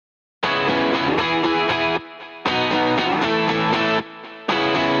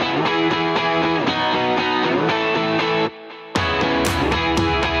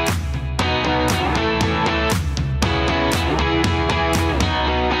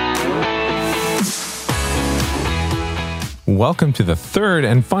Welcome to the third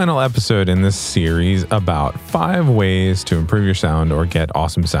and final episode in this series about 5 ways to improve your sound or get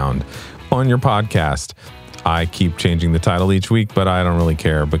awesome sound on your podcast. I keep changing the title each week, but I don't really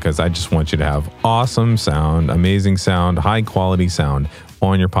care because I just want you to have awesome sound, amazing sound, high quality sound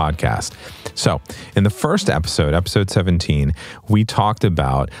on your podcast. So in the first episode, episode 17, we talked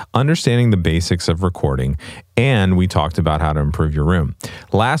about understanding the basics of recording, and we talked about how to improve your room.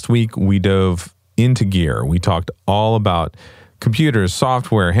 Last week, we dove into gear. We talked all about computers,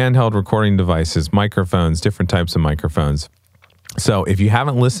 software, handheld recording devices, microphones, different types of microphones. So if you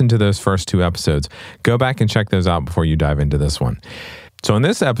haven't listened to those first 2 episodes, go back and check those out before you dive into this one. So in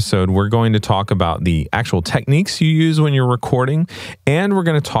this episode, we're going to talk about the actual techniques you use when you're recording, and we're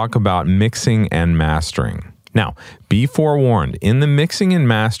going to talk about mixing and mastering. Now, be forewarned, in the mixing and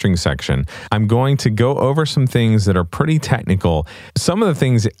mastering section, I'm going to go over some things that are pretty technical. Some of the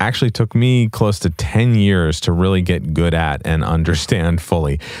things actually took me close to 10 years to really get good at and understand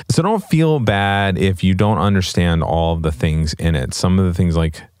fully. So don't feel bad if you don't understand all of the things in it. Some of the things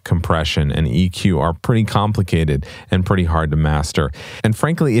like compression and EQ are pretty complicated and pretty hard to master. And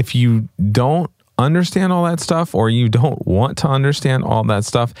frankly, if you don't understand all that stuff, or you don't want to understand all that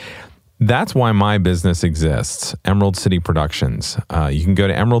stuff, that's why my business exists, Emerald City Productions. You can go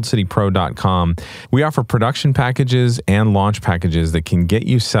to emeraldcitypro.com. We offer production packages and launch packages that can get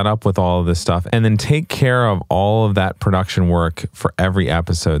you set up with all of this stuff and then take care of all of that production work for every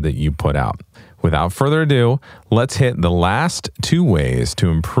episode that you put out. Without further ado, let's hit the last 2 ways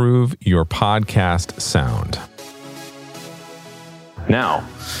to improve your podcast sound. Now,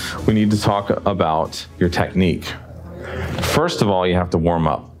 we need to talk about your technique. First of all, you have to warm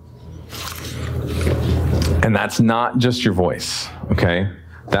up. And that's not just your voice, okay?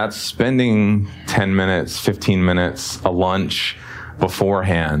 That's spending 10 minutes, 15 minutes, a lunch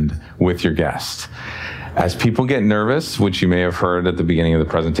beforehand with your guest. As people get nervous, which you may have heard at the beginning of the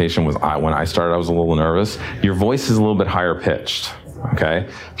presentation, when I started, I was a little nervous. Your voice is a little bit higher pitched, okay?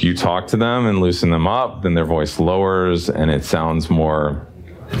 If you talk to them and loosen them up, then their voice lowers and it sounds more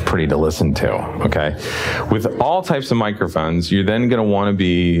pretty to listen to, okay? With all types of microphones, you're then gonna wanna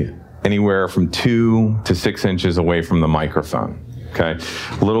be anywhere from 2 to 6 inches away from the microphone, okay?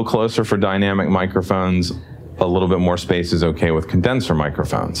 A little closer for dynamic microphones, a little bit more space is okay with condenser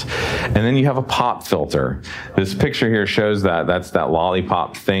microphones. And then you have a pop filter. This picture here shows that. That's that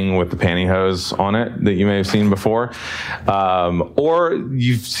lollipop thing with the pantyhose on it that you may have seen before. Or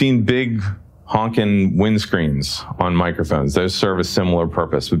you've seen big honking windscreens on microphones. Those serve a similar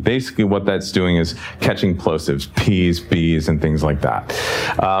purpose. But basically what that's doing is catching plosives, P's, B's, and things like that.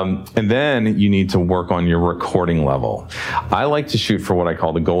 And then you need to work on your recording level. I like to shoot for what I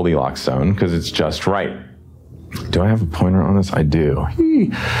call the Goldilocks zone because it's just right. Do I have a pointer on this? I do.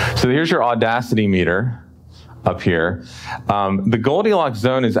 So here's your Audacity meter up here. The Goldilocks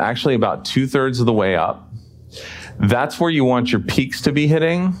zone is actually about 2/3 of the way up. That's where you want your peaks to be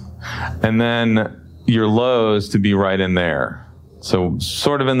hitting, and then your lows to be right in there. So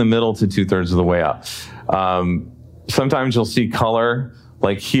sort of in the middle to 2/3 of the way up. Sometimes you'll see color.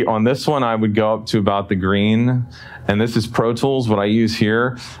 Like here on this one, I would go up to about the green, and this is Pro Tools, what I use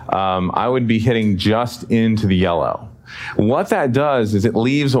here. I would be hitting just into the yellow. What that does is it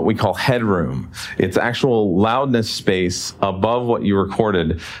leaves what we call headroom. It's actual loudness space above what you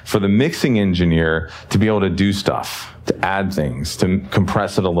recorded for the mixing engineer to be able to do stuff, to add things, to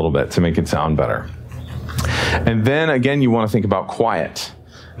compress it a little bit, to make it sound better. And then again, you want to think about quiet.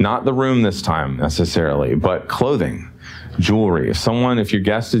 Not the room this time necessarily, but clothing, jewelry. If your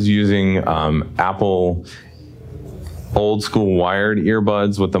guest is using Apple old school wired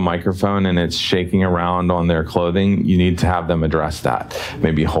earbuds with the microphone and it's shaking around on their clothing, you need to have them address that.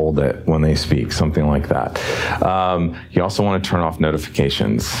 Maybe hold it when they speak, something like that. You also want to turn off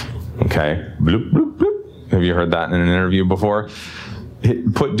notifications, okay? Bloop, bloop, bloop. Have you heard that in an interview before?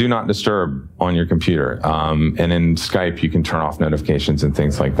 Put do not disturb on your computer. And in Skype, you can turn off notifications and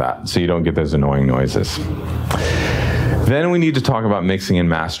things like that so you don't get those annoying noises. Then we need to talk about mixing and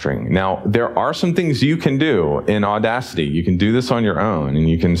mastering. Now, there are some things you can do in Audacity. You can do this on your own, and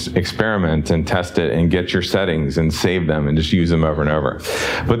you can experiment and test it and get your settings and save them and just use them over and over.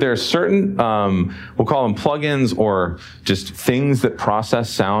 But there are certain, we'll call them plugins or just things that process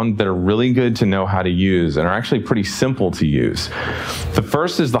sound that are really good to know how to use and are actually pretty simple to use. The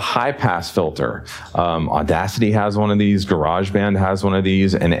first is the high pass filter. Audacity has one of these, GarageBand has one of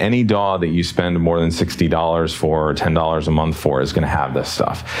these, and any DAW that you spend more than $60 for or $10 $1,000 a month for is going to have this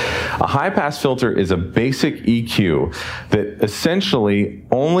stuff. A high-pass filter is a basic EQ that essentially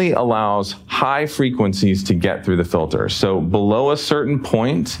only allows high frequencies to get through the filter. So below a certain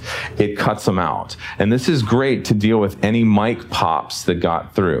point, it cuts them out. And this is great to deal with any mic pops that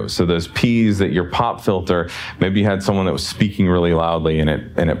got through. So those P's that your pop filter, maybe you had someone that was speaking really loudly and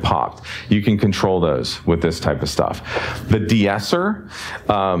it popped. You can control those with this type of stuff. The de-esser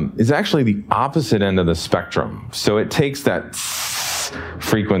is actually the opposite end of the spectrum. So it takes that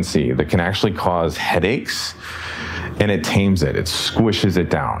frequency that can actually cause headaches and it tames it. It squishes it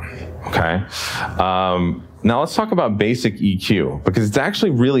down, okay? Now let's talk about basic EQ, because it's actually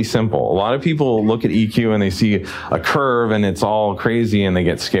really simple. A lot of people look at EQ and they see a curve and it's all crazy and they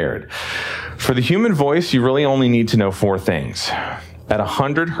get scared. For the human voice, you really only need to know 4 things. At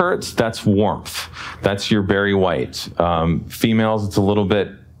 100 hertz, that's warmth. That's your Barry White. Females, it's a little bit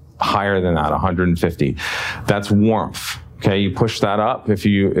higher than that, 150. That's warmth. Okay, you push that up. If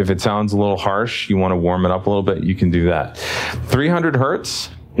it sounds a little harsh, you want to warm it up a little bit, you can do that. 300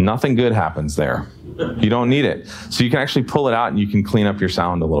 hertz, nothing good happens there. You don't need it. So you can actually pull it out and you can clean up your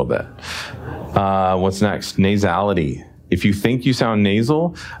sound a little bit. What's next? Nasality. If you think you sound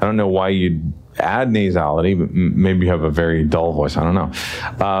nasal, I don't know why you'd add nasality, but maybe you have a very dull voice. I don't know.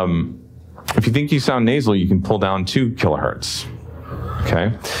 If you think you sound nasal, you can pull down 2 kilohertz.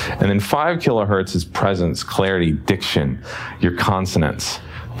 Okay? And then 5 kilohertz is presence, clarity, diction, your consonants,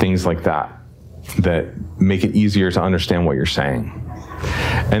 things like that make it easier to understand what you're saying.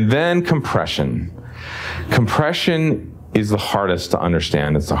 And then compression. Compression is the hardest to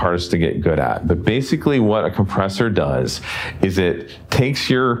understand. It's the hardest to get good at. But basically what a compressor does is it takes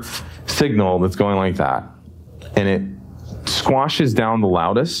your signal that's going like that and it squashes down the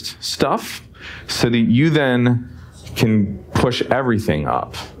loudest stuff so that you then can push everything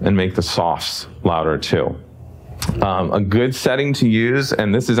up and make the softs louder too. A good setting to use,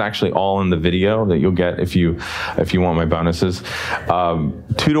 and this is actually all in the video that you'll get if you want my bonuses,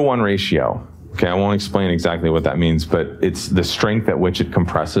 2-to-1 ratio. Okay, I won't explain exactly what that means, but it's the strength at which it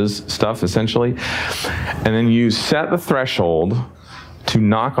compresses stuff, essentially. And then you set the threshold to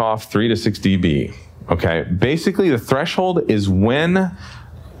knock off 3 to 6 dB. Okay, basically the threshold is when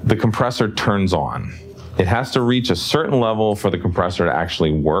the compressor turns on. It has to reach a certain level for the compressor to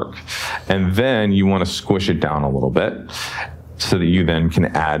actually work. And then you want to squish it down a little bit so that you then can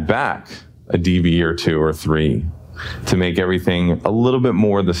add back a dB or 2 or 3 to make everything a little bit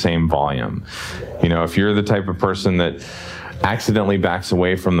more the same volume. You know, if you're the type of person that accidentally backs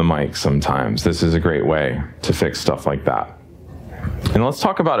away from the mic sometimes, this is a great way to fix stuff like that. And let's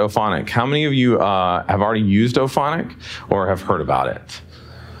talk about Auphonic. How many of you have already used Auphonic or have heard about it?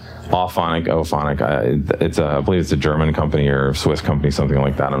 Auphonic. I believe it's a German company or Swiss company, something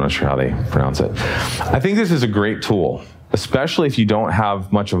like that. I'm not sure how they pronounce it. I think this is a great tool, especially if you don't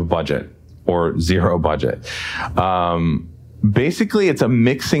have much of a budget or zero budget. Basically, it's a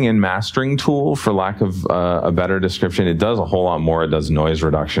mixing and mastering tool, for lack of a better description. It does a whole lot more. It does noise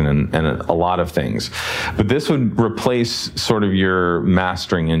reduction and a lot of things. But this would replace sort of your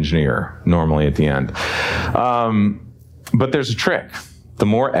mastering engineer normally at the end. But there's a trick. The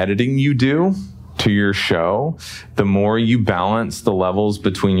more editing you do to your show, the more you balance the levels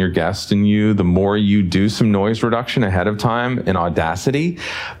between your guest and you, the more you do some noise reduction ahead of time in Audacity,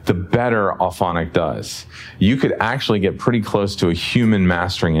 the better Auphonic does. You could actually get pretty close to a human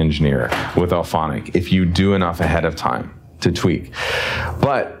mastering engineer with Auphonic if you do enough ahead of time to tweak.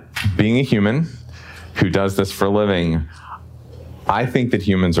 But being a human who does this for a living, I think that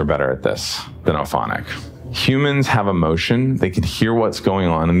humans are better at this than Auphonic. Humans have emotion. They can hear what's going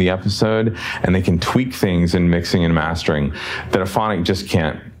on in the episode, and they can tweak things in mixing and mastering that Auphonic just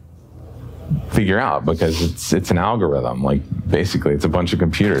can't figure out, because it's an algorithm. Like, basically, it's a bunch of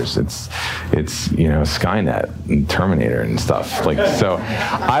computers. It's Skynet and Terminator and stuff. Like, so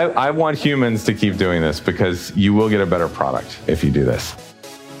I want humans to keep doing this, because you will get a better product if you do this.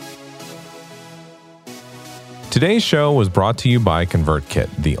 Today's show was brought to you by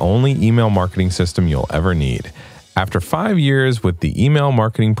ConvertKit, the only email marketing system you'll ever need. After 5 years with the email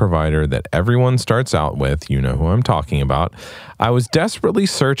marketing provider that everyone starts out with, you know who I'm talking about, I was desperately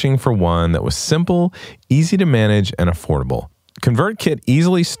searching for one that was simple, easy to manage, and affordable. ConvertKit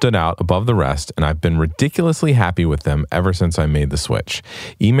easily stood out above the rest, and I've been ridiculously happy with them ever since I made the switch.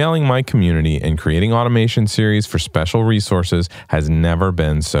 Emailing my community and creating automation series for special resources has never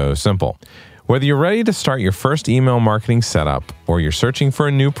been so simple. Whether you're ready to start your first email marketing setup or you're searching for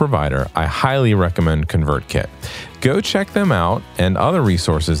a new provider, I highly recommend ConvertKit. Go check them out and other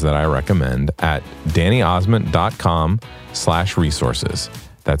resources that I recommend at dannyosmond.com/resources.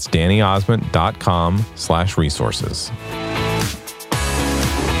 That's DannyOsmond.com/resources.